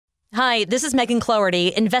Hi, this is Megan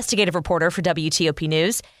Cloherty, investigative reporter for WTOP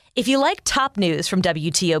News. If you like top news from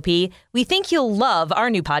WTOP, we think you'll love our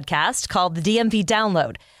new podcast called The DMV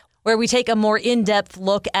Download, where we take a more in-depth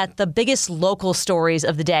look at the biggest local stories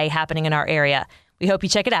of the day happening in our area. We hope you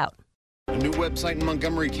check it out. A new website in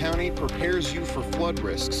Montgomery County prepares you for flood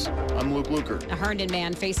risks. I'm Luke Luker. A Herndon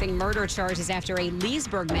man facing murder charges after a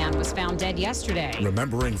Leesburg man was found dead yesterday.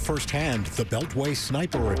 Remembering firsthand the Beltway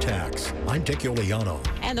sniper attacks. I'm Dick Iuliano.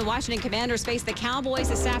 And the Washington Commanders face the Cowboys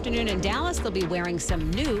this afternoon in Dallas. They'll be wearing some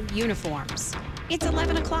new uniforms. It's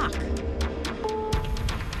 11 o'clock.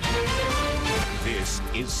 This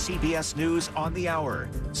is CBS News on the Hour,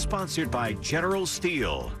 sponsored by General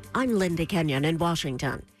Steel. I'm Linda Kenyon in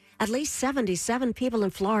Washington. At least 77 people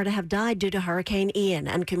in Florida have died due to Hurricane Ian,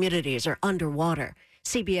 and communities are underwater.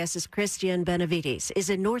 CBS's Christian Benavides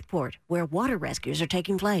is in Northport, where water rescues are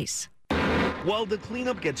taking place. While the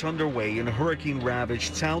cleanup gets underway in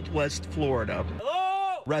hurricane-ravaged southwest Florida,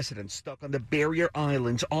 residents stuck on the barrier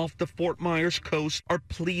islands off the Fort Myers coast are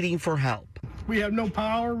pleading for help. We have no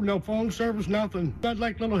power, no phone service, nothing. I'd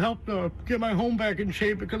like a little help to get my home back in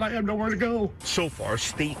shape because I have nowhere to go. So far,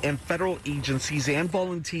 state and federal agencies and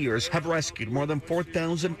volunteers have rescued more than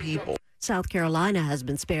 4,000 people. South Carolina has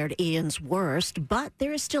been spared Ian's worst, but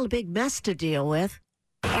there is still a big mess to deal with.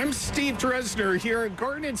 I'm Steve Dresner here in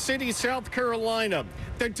Garden City, South Carolina.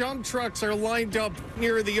 The dump trucks are lined up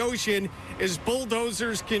near the ocean as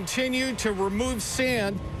bulldozers continue to remove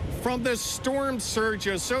sand from the storm surge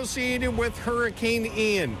associated with Hurricane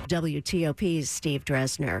Ian. WTOP's Steve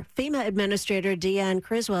Dresner. FEMA Administrator Deanne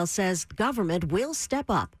Criswell says the government will step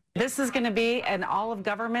up. This is going to be an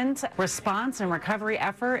all-of-government response and recovery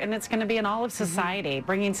effort, and it's going to be an all of society,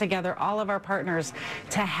 bringing together all of our partners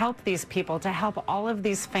to help these people, to help all of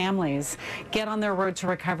these families get on their road to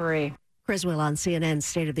recovery. Criswell on CNN's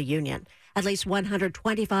State of the Union. At least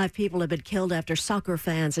 125 people have been killed after soccer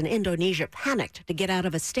fans in Indonesia panicked to get out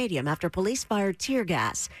of a stadium after police fired tear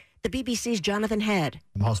gas. The BBC's Jonathan Head.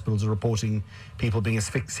 Hospitals are reporting people being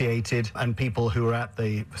asphyxiated, and people who are at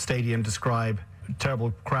the stadium describe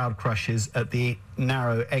terrible crowd crushes at the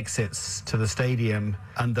narrow exits to the stadium,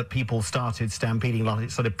 and that people started stampeding,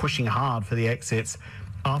 started pushing hard for the exits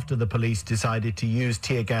after the police decided to use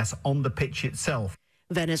tear gas on the pitch itself.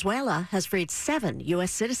 Venezuela has freed 7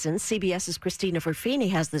 U.S. citizens. CBS's Christina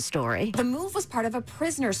Ferfini has the story. The move was part of a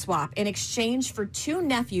prisoner swap in exchange for 2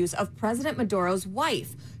 nephews of President Maduro's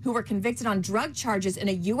wife, who were convicted on drug charges in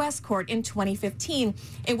a U.S. court in 2015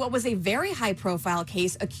 in what was a very high-profile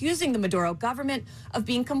case accusing the Maduro government of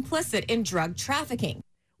being complicit in drug trafficking.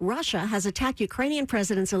 Russia has attacked Ukrainian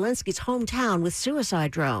President Zelensky's hometown with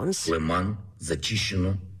suicide drones.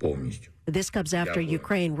 This comes after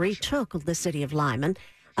Ukraine retook the city of Lyman.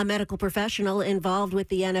 A medical professional involved with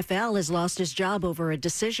the NFL has lost his job over a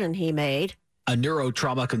decision he made. A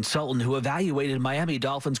neurotrauma consultant who evaluated Miami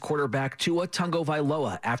Dolphins quarterback Tua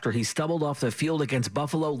Tagovailoa after he stumbled off the field against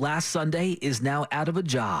Buffalo last Sunday is now out of a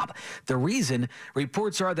job. The reason?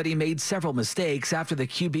 Reports are that he made several mistakes after the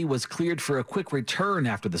QB was cleared for a quick return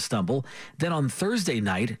after the stumble. Then on Thursday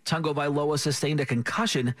night, Tagovailoa sustained a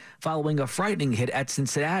concussion following a frightening hit at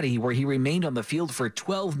Cincinnati, where he remained on the field for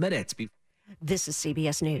 12 minutes. This is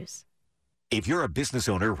CBS News. If you're a business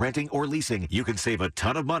owner renting or leasing, you can save a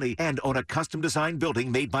ton of money and own a custom-designed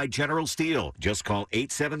building made by General Steel. Just call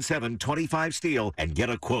 877-25-STEEL and get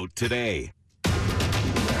a quote today. It's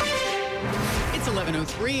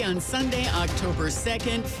 11:03 on Sunday, October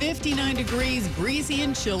 2nd. 59 degrees, breezy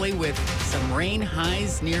and chilly with some rain,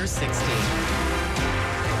 highs near 60.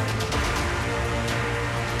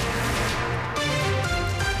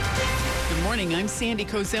 Good morning, I'm Sandy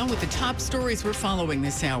Kozel with the top stories we're following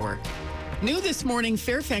this hour. New this morning,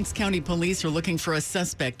 Fairfax County Police are looking for a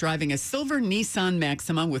suspect driving a silver Nissan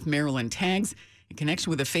Maxima with Maryland tags in connection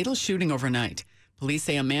with a fatal shooting overnight. Police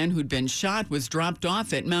say a man who'd been shot was dropped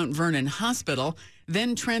off at Mount Vernon Hospital,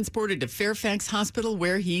 then transported to Fairfax Hospital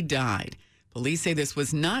where he died. Police say this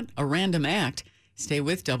was not a random act. Stay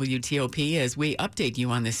with WTOP as we update you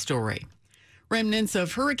on this story. Remnants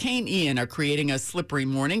of Hurricane Ian are creating a slippery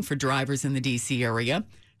morning for drivers in the D.C. area.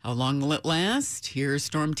 How long will it last? Here's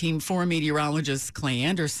Storm Team 4 meteorologist Clay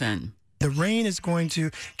Anderson. The rain is going to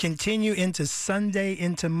continue into Sunday,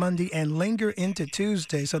 into Monday, and linger into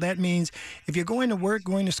Tuesday. So that means if you're going to work,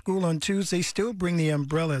 going to school on Tuesday, still bring the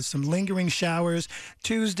umbrellas. Some lingering showers.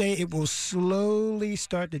 Tuesday, it will slowly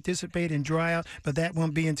start to dissipate and dry out, but that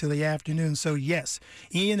won't be until the afternoon. So yes,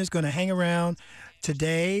 Ian is going to hang around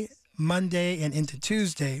today, Monday, and into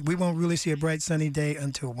Tuesday. We won't really see a bright sunny day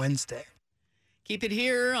until Wednesday. Keep it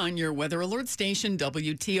here on your weather alert station,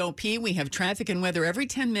 WTOP. We have traffic and weather every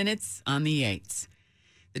 10 minutes on the 8s.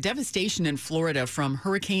 The devastation in Florida from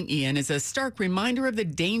Hurricane Ian is a stark reminder of the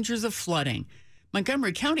dangers of flooding.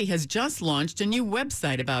 Montgomery County has just launched a new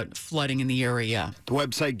website about flooding in the area. The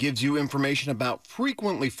website gives you information about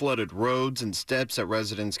frequently flooded roads and steps that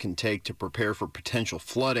residents can take to prepare for potential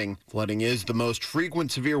flooding. Flooding is the most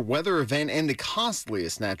frequent severe weather event and the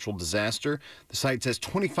costliest natural disaster. The site says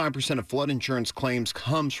 25% of flood insurance claims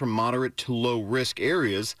comes from moderate to low risk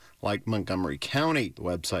areas like Montgomery County. The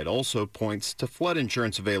website also points to flood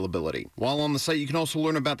insurance availability. While on the site, you can also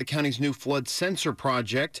learn about the county's new flood sensor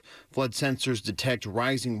project. Flood sensors detect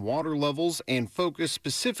rising water levels and focus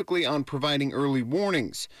specifically on providing early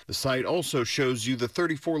warnings. The site also shows you the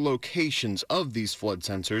 34 locations of these flood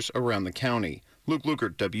sensors around the county. Luke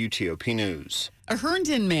Lukert, WTOP News. A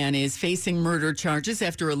Herndon man is facing murder charges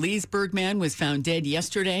after a Leesburg man was found dead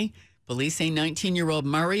yesterday. Police say 19-year-old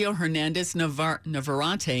Mario Hernandez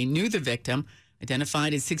Navarrete knew the victim,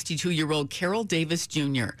 identified as 62-year-old Carol Davis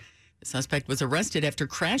Jr. The suspect was arrested after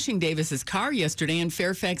crashing Davis's car yesterday in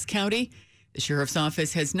Fairfax County. The sheriff's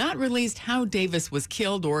office has not released how Davis was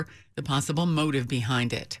killed or the possible motive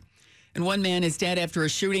behind it. And one man is dead after a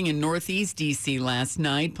shooting in Northeast D.C. last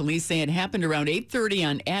night. Police say it happened around 8:30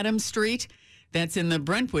 on Adams Street. That's in the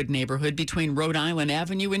Brentwood neighborhood between Rhode Island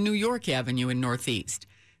Avenue and New York Avenue in Northeast.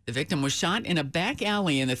 The victim was shot in a back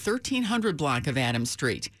alley in the 1300 block of Adams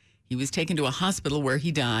Street. He was taken to a hospital where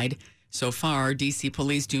he died. So far, D.C.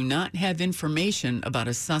 police do not have information about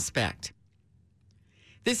a suspect.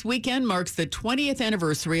 This weekend marks the 20th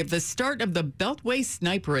anniversary of the start of the Beltway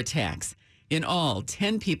sniper attacks. In all,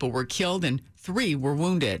 10 people were killed and 3 were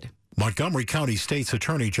wounded. Montgomery County State's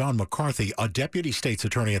Attorney John McCarthy, a deputy state's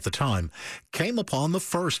attorney at the time, came upon the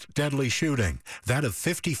first deadly shooting, that of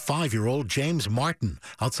 55-year-old James Martin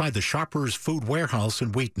outside the Sharper's Food Warehouse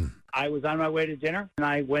in Wheaton. I was on my way to dinner, and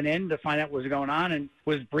I went in to find out what was going on and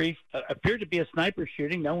was briefed. Appeared to be a sniper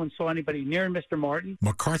shooting. No one saw anybody near Mr. Martin.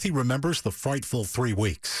 McCarthy remembers the frightful 3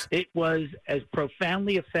 weeks. It was as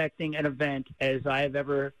profoundly affecting an event as I have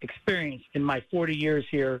ever experienced in my 40 years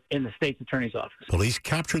here in the state's attorney's office. Police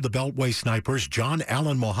captured the Beltway snipers John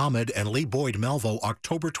Allen Mohammed and Lee Boyd Melvo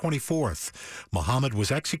October 24th. Mohammed was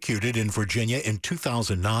executed in Virginia in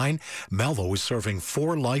 2009. Melvo was serving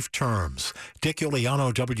 4 life terms. Dick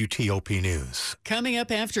Iuliano, WTOP News. Coming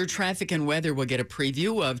up after traffic and weather, we'll get a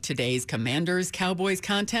preview of today's Commanders-Cowboys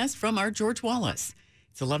contest from our George Wallace.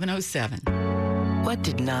 It's 11:07. What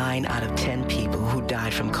did 9 out of 10 people who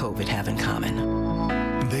died from COVID have in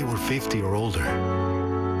common? They were 50 or older.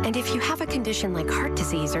 And if you have a condition like heart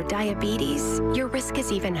disease or diabetes, your risk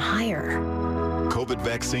is even higher. COVID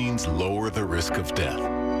vaccines lower the risk of death.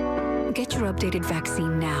 Get your updated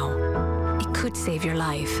vaccine now. It could save your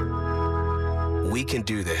life. We can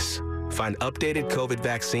do this. Find updated COVID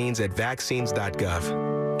vaccines at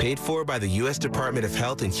vaccines.gov. Paid for by the U.S. Department of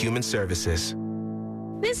Health and Human Services.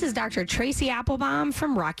 This is Dr. Tracy Applebaum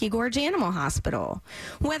from Rocky Gorge Animal Hospital.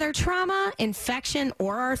 Whether trauma, infection,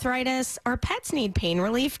 or arthritis, our pets need pain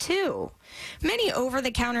relief too. Many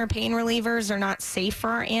over-the-counter pain relievers are not safe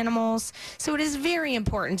for our animals, so it is very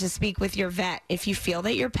important to speak with your vet if you feel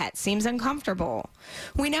that your pet seems uncomfortable.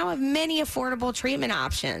 We now have many affordable treatment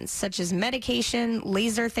options, such as medication,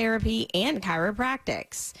 laser therapy, and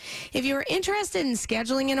chiropractics. If you are interested in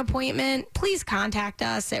scheduling an appointment, please contact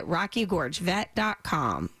us at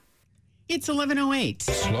rockygorgevet.com. It's 11:08.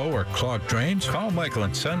 Slow or clogged drains? Call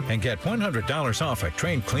Michael & Son and get $100 off at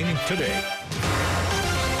drain cleaning today.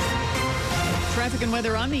 Traffic and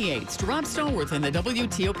weather on the 8th. Rob Stallworth in the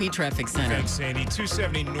WTOP Traffic Center. Thanks, Sandy.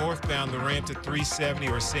 270 northbound, the ramp to 370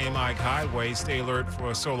 or Sam Ike Highway. Stay alert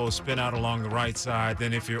for a solo spin out along the right side.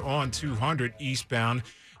 Then if you're on 200 eastbound,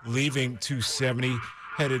 leaving 270,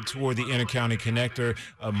 headed toward the Intercounty Connector,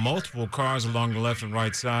 multiple cars along the left and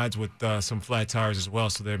right sides with some flat tires as well.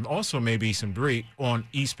 So there also may be some debris on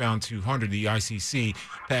eastbound 200, the ICC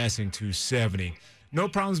passing 270. No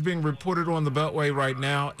problems being reported on the Beltway right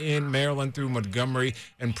now in Maryland through Montgomery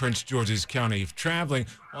and Prince George's County. If traveling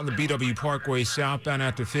on the BW Parkway southbound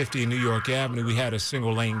after 50 in New York Avenue, we had a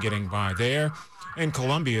single lane getting by there. In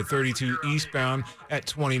Columbia, 32 eastbound at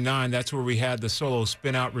 29, that's where we had the solo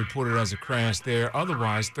spin out reported as a crash there.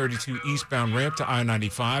 Otherwise, 32 eastbound ramp to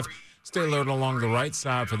I-95. Stay alert along the right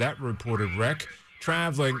side for that reported wreck.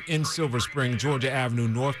 Traveling in Silver Spring, Georgia Avenue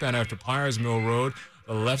northbound after Pyers Mill Road.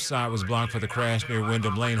 The left side was blocked for the crash near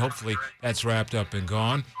Wyndham Lane. Hopefully that's wrapped up and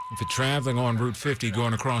gone. If you're traveling on Route 50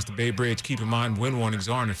 going across the Bay Bridge, keep in mind wind warnings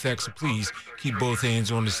are in effect, so please keep both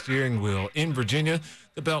hands on the steering wheel. In Virginia,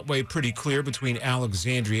 the Beltway pretty clear between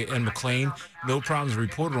Alexandria and McLean. No problems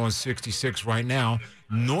reported on 66 right now.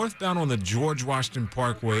 Northbound on the George Washington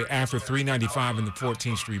Parkway after 395 and the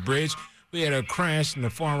 14th Street Bridge. We had a crash in the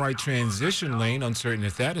far right transition lane. Uncertain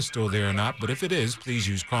if that is still there or not, but if it is, please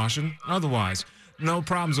use caution. Otherwise, no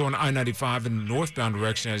problems on I-95 in the northbound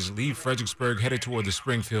direction as you leave Fredericksburg headed toward the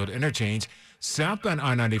Springfield interchange. Southbound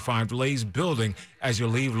I-95 delays building as you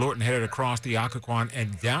leave Lorton headed across the Occoquan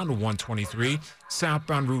and down to 123.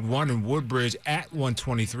 Southbound Route 1 in Woodbridge at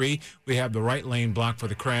 123. We have the right lane blocked for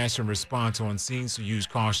the crash and response on scene, so use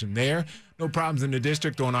caution there. No problems in the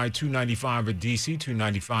district on I-295 at DC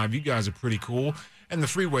 295. You guys are pretty cool. And the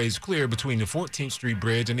freeway is clear between the 14th Street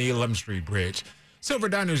Bridge and the 11th Street Bridge. Silver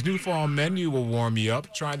Diner's new fall menu will warm you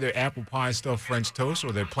up. Try their apple pie stuffed French toast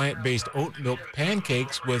or their plant-based oat milk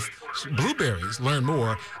pancakes with blueberries. Learn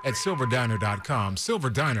more at silverdiner.com.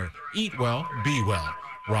 Silver Diner, eat well, be well.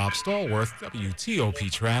 Rob Stallworth,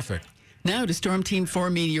 WTOP Traffic. Now to Storm Team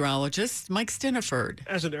 4 meteorologist Mike Stiniford.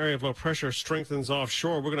 As an area of low pressure strengthens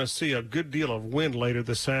offshore, we're going to see a good deal of wind later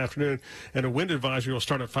this afternoon. And a wind advisory will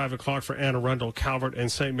start at 5 o'clock for Anne Arundel, Calvert,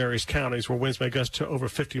 and St. Mary's counties, where winds may gust to over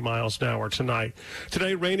 50 miles an hour tonight.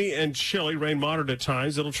 Today, rainy and chilly, rain moderate at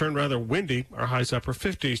times. It'll turn rather windy. Our highs upper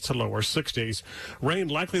 50s to lower 60s. Rain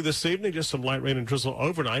likely this evening, just some light rain and drizzle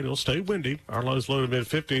overnight. It'll stay windy. Our lows low to mid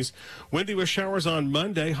 50s. Windy with showers on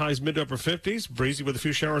Monday, highs mid to upper 50s. Breezy with a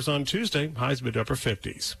few showers on Tuesday. Highs mid upper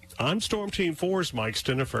 50s. I'm Storm Team 4's Mike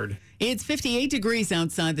Stiniford. It's 58 degrees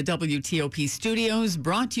outside the WTOP studios,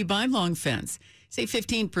 brought to you by Long Fence. Save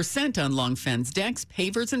 15% on Long Fence decks,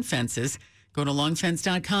 pavers, and fences. Go to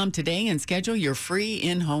longfence.com today and schedule your free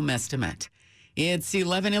in-home estimate. It's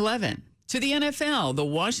 11:11. To the NFL, the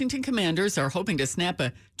Washington Commanders are hoping to snap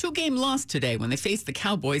a 2-game loss today when they face the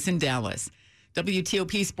Cowboys in Dallas.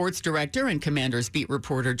 WTOP sports director and Commanders beat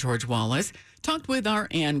reporter George Wallace talked with our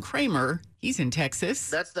Ann Kramer. He's in Texas.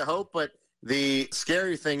 That's the hope, but the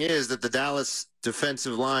scary thing is that the Dallas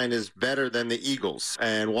defensive line is better than the Eagles,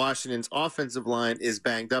 and Washington's offensive line is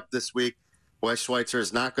banged up this week. Wes Schweitzer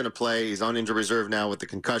is not going to play. He's on injured reserve now with the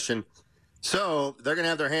concussion. So they're going to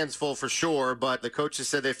have their hands full for sure, but the coaches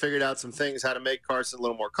said they figured out some things, how to make Carson a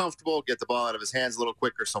little more comfortable, get the ball out of his hands a little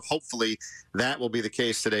quicker. So hopefully that will be the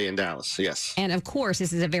case today in Dallas. Yes. And, of course,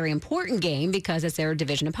 this is a very important game because it's their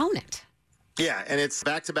division opponent. Yeah, and it's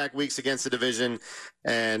back-to-back weeks against the division.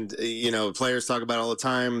 And, you know, players talk about it all the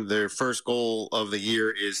time. Their first goal of the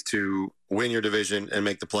year is to win your division and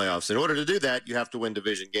make the playoffs. In order to do that, you have to win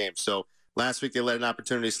division games. So last week, they let an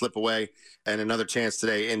opportunity slip away, and another chance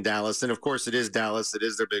today in Dallas. And, of course, it is Dallas. It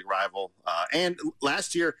is their big rival. And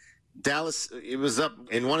last year, Dallas, it was up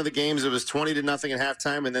in one of the games. It was 20-0 at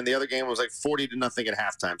halftime, and then the other game was like 40-0 at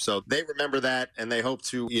halftime. So they remember that, and they hope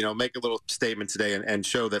to, you know, make a little statement today and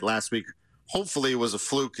show that last week hopefully was a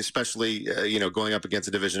fluke, especially, going up against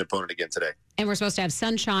a division opponent again today. And we're supposed to have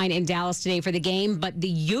sunshine in Dallas today for the game, but the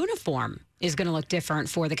uniform is going to look different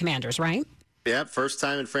for the Commanders, right? Yeah, first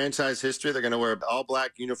time in franchise history. They're going to wear all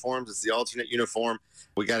black uniforms. It's the alternate uniform.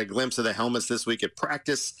 We got a glimpse of the helmets this week at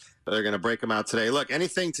practice. They're going to break them out today. Look,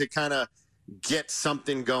 anything to kind of get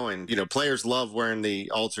something going. You know, players love wearing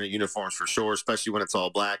the alternate uniforms for sure, especially when it's all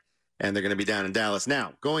black, and they're going to be down in Dallas.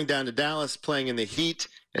 Now, going down to Dallas, playing in the heat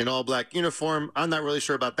in all black uniform, I'm not really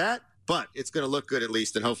sure about that, but it's going to look good at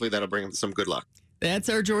least, and hopefully that'll bring them some good luck. That's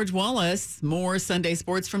our George Wallace. More Sunday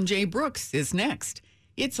sports from Jay Brooks is next.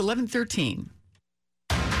 It's 11:13.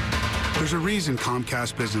 There's a reason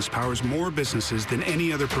Comcast Business powers more businesses than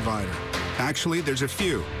any other provider. Actually, there's a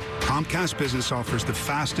few. Comcast Business offers the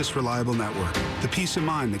fastest, reliable network, the peace of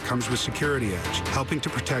mind that comes with Security Edge, helping to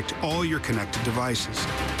protect all your connected devices,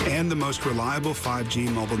 and the most reliable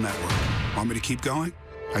 5G mobile network. Want me to keep going?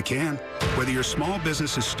 I can. Whether your small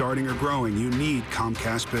business is starting or growing, you need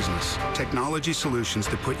Comcast Business. Technology solutions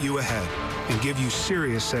that put you ahead and give you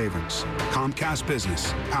serious savings. Comcast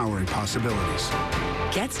Business, powering possibilities.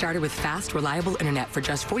 Get started with fast, reliable internet for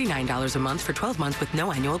just $49 a month for 12 months with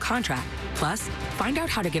no annual contract. Plus, find out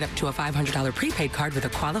how to get up to a $500 prepaid card with a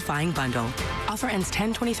qualifying bundle. Offer ends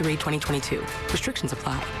 10/23/2022. Restrictions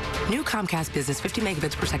apply. New Comcast Business 50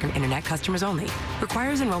 megabits per second internet customers only.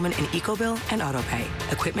 Requires enrollment in EcoBill and AutoPay.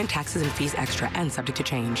 Equipment, taxes, and fees extra and subject to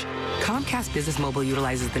change. Comcast Business Mobile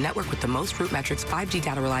utilizes the network with the most RootMetrics 5G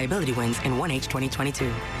data reliability wins in 1H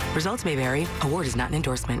 2022. Results may vary. Award is not an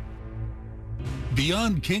endorsement.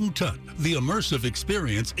 Beyond King Tut, the immersive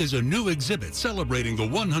experience is a new exhibit celebrating the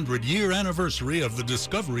 100-year anniversary of the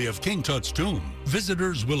discovery of King Tut's tomb.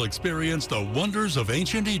 Visitors will experience the wonders of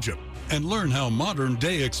ancient Egypt and learn how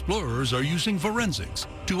modern-day explorers are using forensics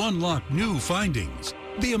to unlock new findings.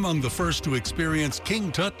 Be among the first to experience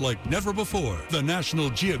King Tut like never before. The National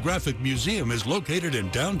Geographic Museum is located in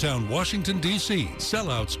downtown Washington, D.C.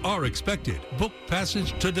 Sellouts are expected. Book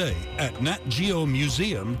passage today at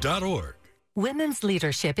natgeomuseum.org. Women's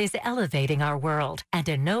leadership is elevating our world, and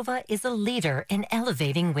Inova is a leader in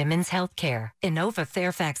elevating women's health care. Inova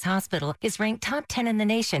Fairfax Hospital is ranked top 10 in the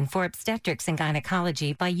nation for obstetrics and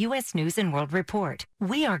gynecology by U.S. News & World Report.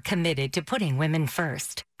 We are committed to putting women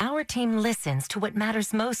first. Our team listens to what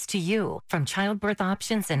matters most to you, from childbirth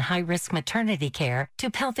options and high-risk maternity care to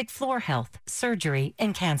pelvic floor health, surgery,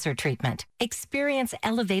 and cancer treatment. Experience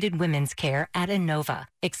elevated women's care at Inova.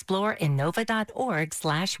 Explore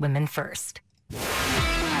Inova.org/womenfirst.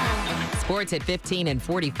 Sports at 15 and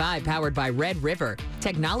 45, powered by Red River.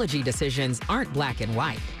 Technology decisions aren't black and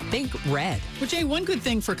white. Think red. Well, Jay, one good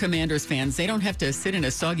thing for Commanders fans, they don't have to sit in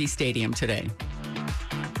a soggy stadium today.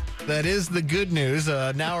 That is the good news.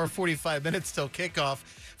 An hour 45 minutes till kickoff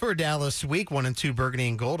for Dallas week 1 and 2 Burgundy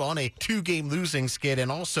and Gold on a 2-game losing skid, and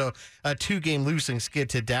also a 2-game losing skid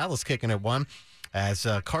to Dallas kicking at 1. As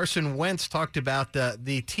Carson Wentz talked about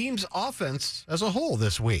the team's offense as a whole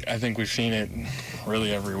this week. I think we've seen it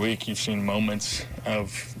really every week. You've seen moments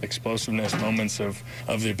of explosiveness, moments of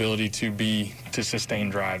the ability to sustain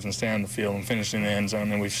drives and stay on the field and finish in the end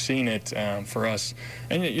zone. And we've seen it for us.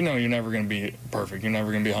 And, you know, you're never going to be perfect. You're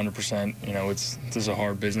never going to be 100%. You know, this is a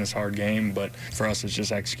hard business, hard game. But for us, it's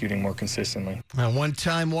just executing more consistently.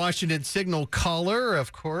 One-time Washington Signal caller,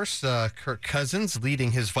 of course, Kirk Cousins,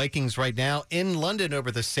 leading his Vikings right now in London over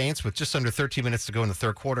the Saints with just under 13 minutes to go in the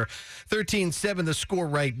third quarter. 13-7 the score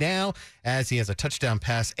right now, as he has a touchdown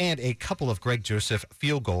pass and a couple of Greg Joseph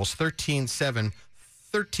field goals. 13-7.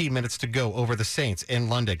 13 minutes to go over the Saints in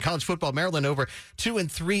London. College football, Maryland over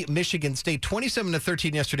 2-3 Michigan State,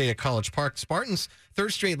 27-13 yesterday at College Park. Spartans,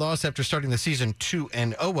 third straight loss after starting the season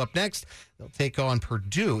 2-0. Up next, they'll take on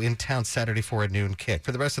Purdue in town Saturday for a noon kick.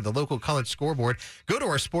 For the rest of the local college scoreboard, go to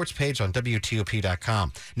our sports page on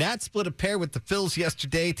WTOP.com. Nats split a pair with the Phils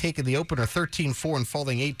yesterday, taking the opener 13-4 and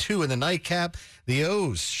falling 8-2 in the nightcap. The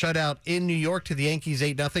O's shut out in New York to the Yankees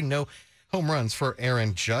 8-0. No home runs for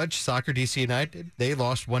Aaron Judge. Soccer, DC United, they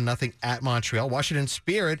lost 1-0 at Montreal. Washington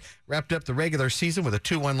Spirit wrapped up the regular season with a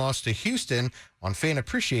 2-1 loss to Houston on Fan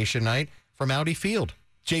Appreciation Night from Audi Field.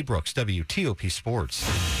 Jay Brooks, WTOP Sports.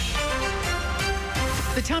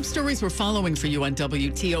 The top stories we're following for you on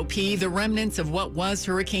WTOP. The remnants of what was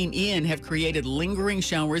Hurricane Ian have created lingering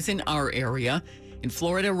showers in our area. In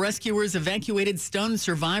Florida, rescuers evacuated stunned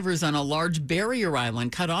survivors on a large barrier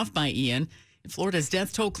island cut off by Ian. Florida's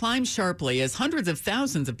death toll climbs sharply as hundreds of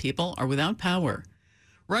thousands of people are without power.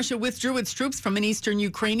 Russia withdrew its troops from an eastern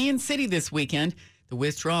Ukrainian city this weekend. The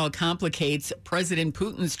withdrawal complicates President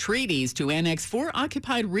Putin's treaties to annex 4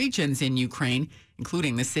 occupied regions in Ukraine,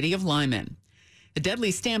 including the city of Lyman. A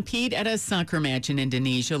deadly stampede at a soccer match in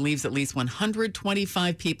Indonesia leaves at least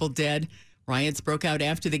 125 people dead. Riots broke out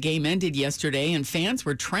after the game ended yesterday, and fans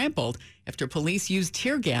were trampled after police used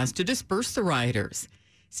tear gas to disperse the rioters.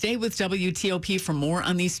 Stay with WTOP for more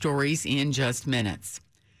on these stories in just minutes.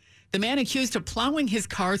 The man accused of plowing his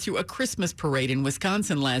car through a Christmas parade in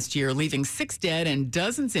Wisconsin last year, leaving 6 dead and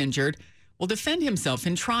dozens injured, will defend himself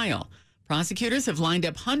in trial. Prosecutors have lined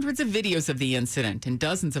up hundreds of videos of the incident and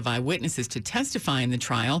dozens of eyewitnesses to testify in the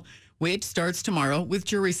trial, which starts tomorrow with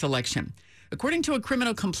jury selection. According to a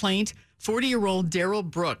criminal complaint, 40-year-old Daryl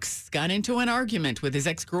Brooks got into an argument with his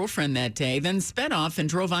ex-girlfriend that day, then sped off and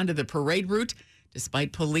drove onto the parade route.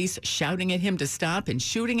 Despite police shouting at him to stop and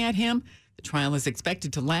shooting at him, the trial is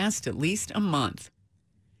expected to last at least a month.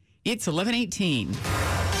 It's 11:18.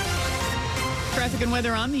 Traffic and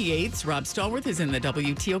weather on the 8s. Rob Stallworth is in the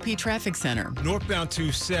WTOP Traffic Center. Northbound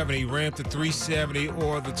 270, ramp to 370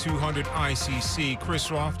 or the 200 ICC.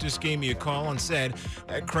 Chris Roth just gave me a call and said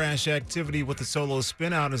that crash activity with the solo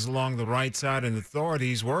spin out is along the right side, and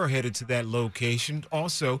authorities were headed to that location.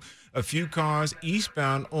 Also, a few cars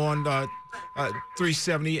eastbound on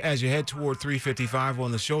 370 as you head toward 355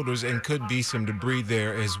 on the shoulders, and could be some debris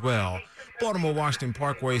there as well. Baltimore-Washington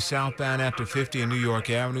Parkway southbound after 50 and New York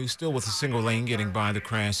Avenue, still with a single lane getting by the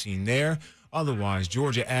crash scene there. Otherwise,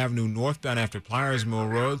 Georgia Avenue northbound after Pliers Mill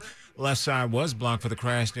Road, left side was blocked for the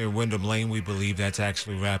crash near Wyndham Lane. We believe that's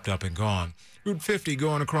actually wrapped up and gone. Route 50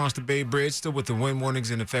 going across the Bay Bridge, still with the wind warnings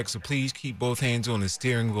in effect, so please keep both hands on the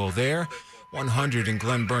steering wheel there. 100 in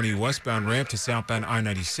Glen Burnie westbound ramp to southbound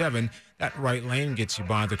I-97. That right lane gets you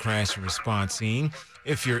by the crash and response scene.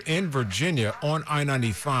 If you're in Virginia on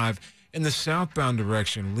I-95, in the southbound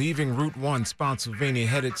direction, leaving Route 1, Spotsylvania,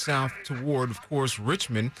 headed south toward, of course,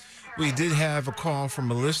 Richmond. We did have a call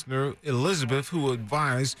from a listener, Elizabeth, who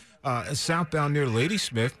advised southbound near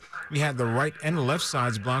Ladysmith. We had the right and the left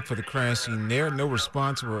sides blocked for the crash scene there. No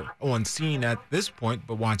response were on scene at this point,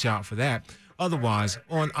 but watch out for that. Otherwise,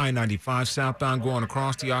 on I-95 southbound going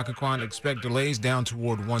across the Occoquan, expect delays down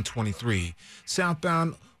toward 123.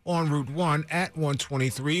 Southbound On Route 1 at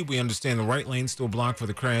 123, we understand the right lane still blocked for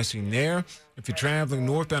the crashing there. If you're traveling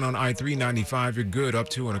northbound on I-395, you're good up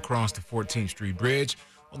to and across the 14th Street Bridge.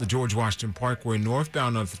 On the George Washington Parkway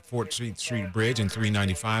northbound of the 14th Street Bridge and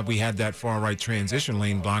 395, we had that far right transition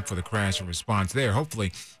lane blocked for the crash and response there.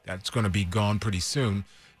 Hopefully that's going to be gone pretty soon.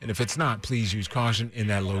 And if it's not, please use caution in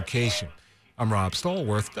that location. I'm Rob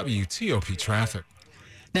Stallworth, WTOP Traffic.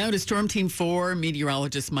 Now to Storm Team 4,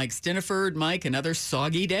 meteorologist Mike Stiniford. Mike, another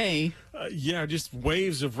soggy day. Just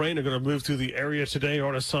waves of rain are going to move through the area today. I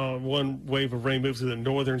already saw one wave of rain move through the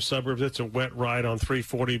northern suburbs. It's a wet ride on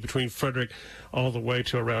 340 between Frederick all the way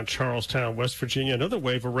to around Charlestown, West Virginia. Another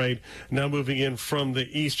wave of rain now moving in from the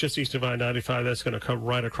east, just east of I-95. That's going to come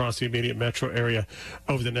right across the immediate metro area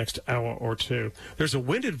over the next hour or two. There's a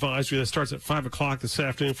wind advisory that starts at 5 o'clock this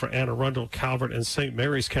afternoon for Anne Arundel, Calvert, and St.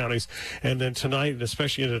 Mary's counties. And then tonight, and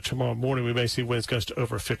especially into tomorrow morning, we may see winds gust to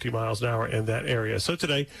over 50 miles an hour in that area. So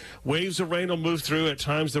today, waves of rain will move through. At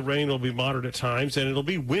times, the rain will be moderate at times, and it'll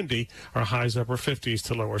be windy. Our highs upper 50s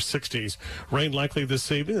to lower 60s. Rain likely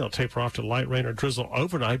this evening. They'll taper off to light rain or drizzle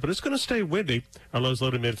overnight, but it's going to stay windy. Our lows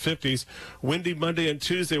low to mid 50s. Windy Monday and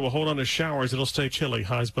Tuesday will hold on to showers. It'll stay chilly.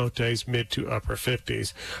 Highs both days mid to upper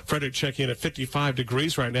 50s. Frederick checking in at 55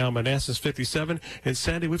 degrees right now. Manassas 57, and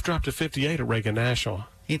Sandy we've dropped to 58 at Reagan National.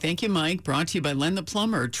 Hey, thank you, Mike. Brought to you by Len the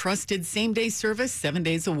Plumber. Trusted same-day service 7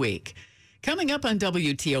 days a week. Coming up on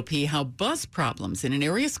WTOP, how bus problems in an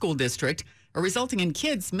area school district are resulting in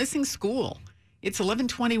kids missing school. It's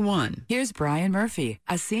 11:21. Here's Brian Murphy,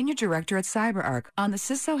 a senior director at CyberArk, on the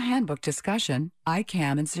CISO handbook discussion,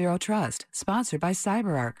 ICAM and Zero Trust, sponsored by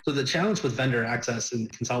CyberArk. So the challenge with vendor access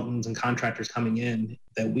and consultants and contractors coming in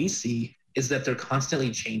that we see is that they're constantly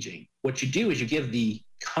changing. What you do is you give the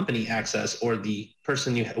company access or the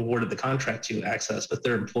person you awarded the contract to access, but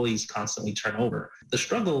their employees constantly turn over. The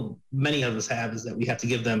struggle many of us have is that we have to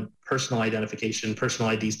give them personal identification,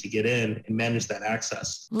 personal IDs to get in and manage that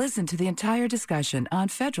access. Listen to the entire discussion on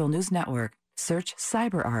Federal News Network. Search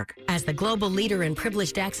CyberArk. As the global leader in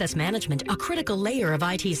privileged access management, a critical layer of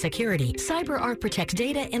IT security, CyberArk protects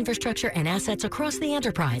data, infrastructure, and assets across the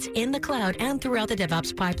enterprise, in the cloud, and throughout the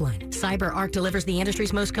DevOps pipeline. CyberArk delivers the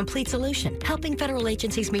industry's most complete solution, helping federal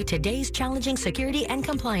agencies meet today's challenging security and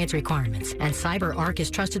compliance requirements. And CyberArk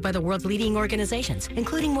is trusted by the world's leading organizations,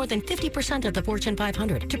 including more than 50% of the Fortune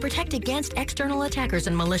 500, to protect against external attackers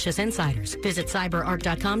and malicious insiders. Visit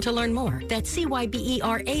cyberark.com to learn more. That's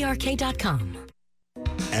CYBERARK.com.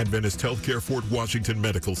 Adventist Healthcare Fort Washington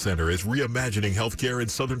Medical Center is reimagining healthcare in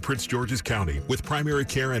southern Prince George's County with primary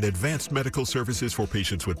care and advanced medical services for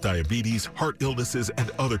patients with diabetes, heart illnesses, and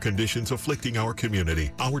other conditions afflicting our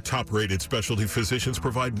community. Our top-rated specialty physicians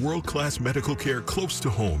provide world-class medical care close to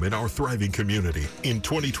home in our thriving community. In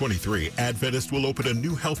 2023, Adventist will open a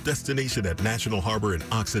new health destination at National Harbor in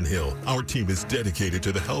Oxon Hill. Our team is dedicated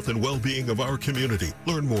to the health and well-being of our community.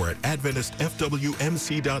 Learn more at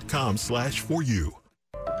AdventistFWMC.com/4U.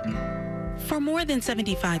 For more than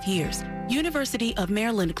 75 years, University of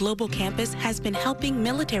Maryland Global Campus has been helping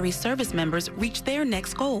military service members reach their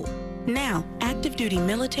next goal. Now, active duty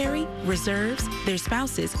military, reserves, their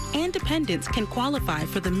spouses, and dependents can qualify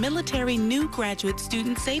for the Military New Graduate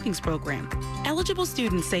Student Savings Program. Eligible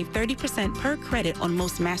students save 30% per credit on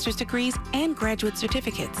most master's degrees and graduate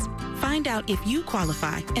certificates. Find out if you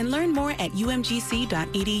qualify and learn more at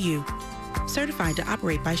umgc.edu. Certified to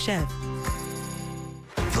operate by Chev.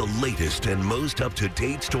 The latest and most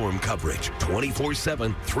up-to-date storm coverage,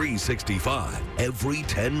 24/7, 365, every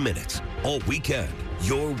 10 minutes, all weekend.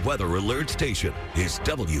 Your weather alert station is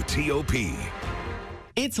WTOP.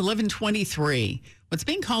 It's 11:23. What's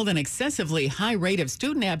being called an excessively high rate of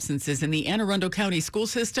student absences in the Anne Arundel County school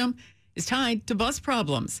system is tied to bus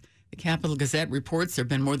problems. The Capital Gazette reports there have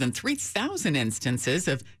been more than 3,000 instances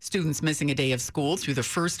of students missing a day of school through the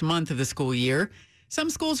first month of the school year. Some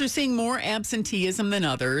schools are seeing more absenteeism than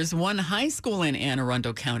others. One high school in Anne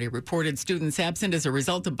Arundel County reported students absent as a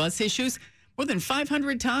result of bus issues more than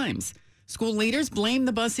 500 times. School leaders blame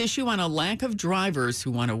the bus issue on a lack of drivers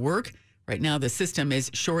who want to work. Right now, the system is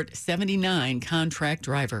short 79 contract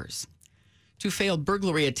drivers. Two failed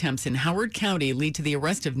burglary attempts in Howard County lead to the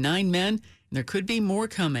arrest of 9 men. There could be more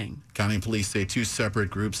coming. County police say 2 separate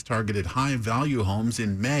groups targeted high-value homes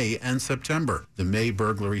in May and September. The May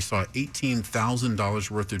burglary saw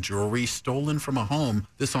 $18,000 worth of jewelry stolen from a home,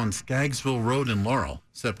 this on Skaggsville Road in Laurel.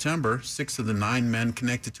 September, 6 of the 9 men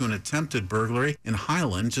connected to an attempted burglary in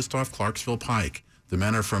Highland just off Clarksville Pike. The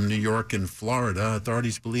men are from New York and Florida.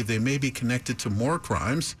 Authorities believe they may be connected to more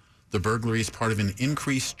crimes. The burglary is part of an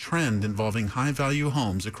increased trend involving high-value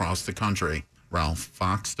homes across the country. Ralph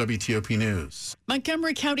Fox, WTOP News.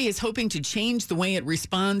 Montgomery County is hoping to change the way it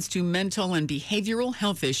responds to mental and behavioral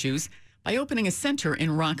health issues by opening a center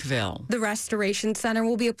in Rockville. The Restoration Center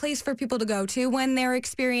will be a place for people to go to when they're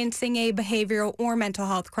experiencing a behavioral or mental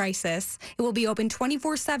health crisis. It will be open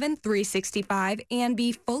 24/7, 365, and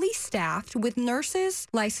be fully staffed with nurses,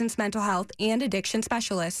 licensed mental health, and addiction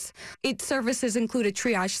specialists. Its services include a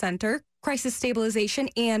triage center, crisis stabilization,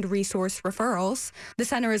 and resource referrals. The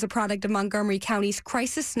center is a product of Montgomery County's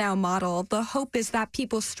Crisis Now model. The hope is that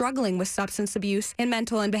people struggling with substance abuse and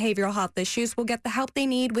mental and behavioral health issues will get the help they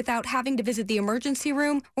need without having to visit the emergency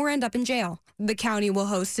room or end up in jail. The county will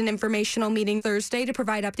host an informational meeting Thursday to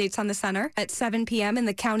provide updates on the center at 7 p.m. in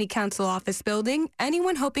the County Council office building.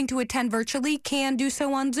 Anyone hoping to attend virtually can do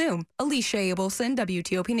so on Zoom. Alicia Abelson,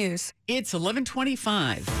 WTOP News. It's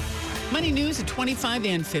 11:25. Money News at 25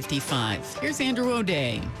 and 55. Here's Andrew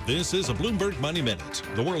O'Day. This is a Bloomberg Money Minute.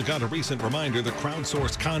 The world got a recent reminder that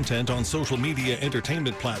crowdsourced content on social media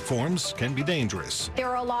entertainment platforms can be dangerous. There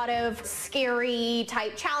are a lot of scary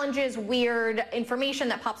type challenges, weird information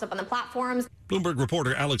that pops up on the platforms. Bloomberg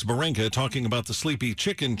reporter Alex Barenka talking about the Sleepy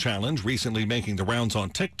Chicken Challenge recently making the rounds on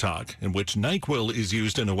TikTok, in which NyQuil is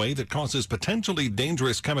used in a way that causes potentially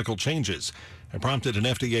dangerous chemical changes. It prompted an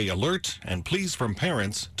FDA alert and pleas from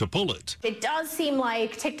parents to pull it. It does seem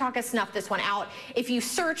like TikTok has snuffed this one out. If you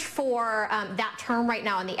search for that term right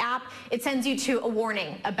now in the app, it sends you to a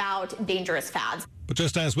warning about dangerous fads. But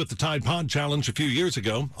just as with the Tide Pod Challenge a few years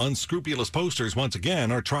ago, unscrupulous posters once again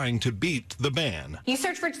are trying to beat the ban. You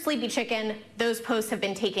search for Sleepy Chicken, those posts have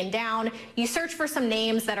been taken down. You search for some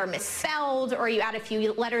names that are misspelled, or you add a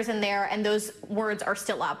few letters in there, and those words are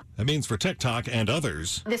still up. That means for TikTok and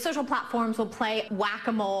others, the social platforms will play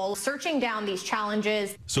whack-a-mole, searching down these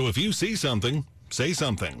challenges. So if you see something, say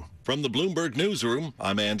something. From the Bloomberg Newsroom,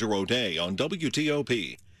 I'm Andrew O'Day on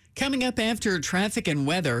WTOP. Coming up after traffic and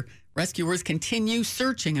weather, rescuers continue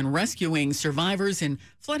searching and rescuing survivors in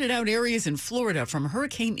flooded out areas in Florida from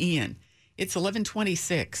Hurricane Ian. It's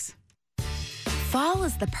 11:26. Fall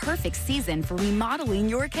is the perfect season for remodeling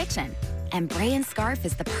your kitchen, and Bray & Scarf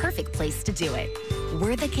is the perfect place to do it.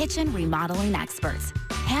 We're the kitchen remodeling experts,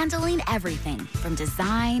 handling everything from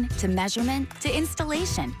design to measurement to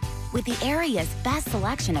installation, with the area's best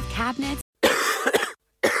selection of cabinets.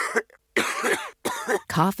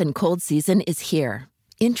 Cough and cold season is here.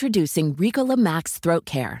 Introducing Ricola Max Throat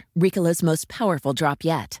Care, Ricola's most powerful drop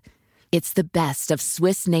yet. It's the best of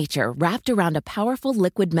Swiss nature wrapped around a powerful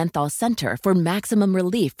liquid menthol center for maximum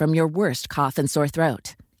relief from your worst cough and sore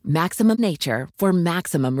throat. Maximum nature for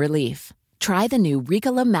maximum relief. Try the new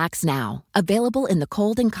Ricola Max now, available in the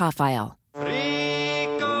cold and cough aisle.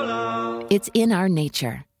 Ricola. It's in our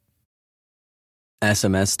nature.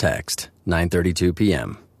 SMS text, 9:32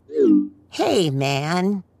 p.m. Hey,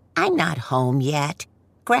 man. I'm not home yet.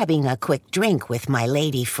 Grabbing a quick drink with my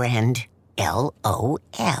lady friend. LOL.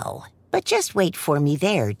 But just wait for me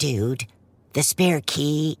there, dude. The spare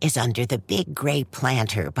key is under the big gray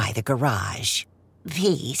planter by the garage.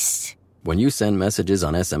 Peace. When you send messages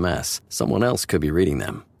on SMS, someone else could be reading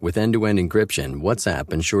them. With end-to-end encryption,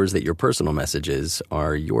 WhatsApp ensures that your personal messages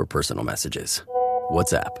are your personal messages.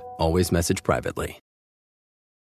 WhatsApp. Always message privately.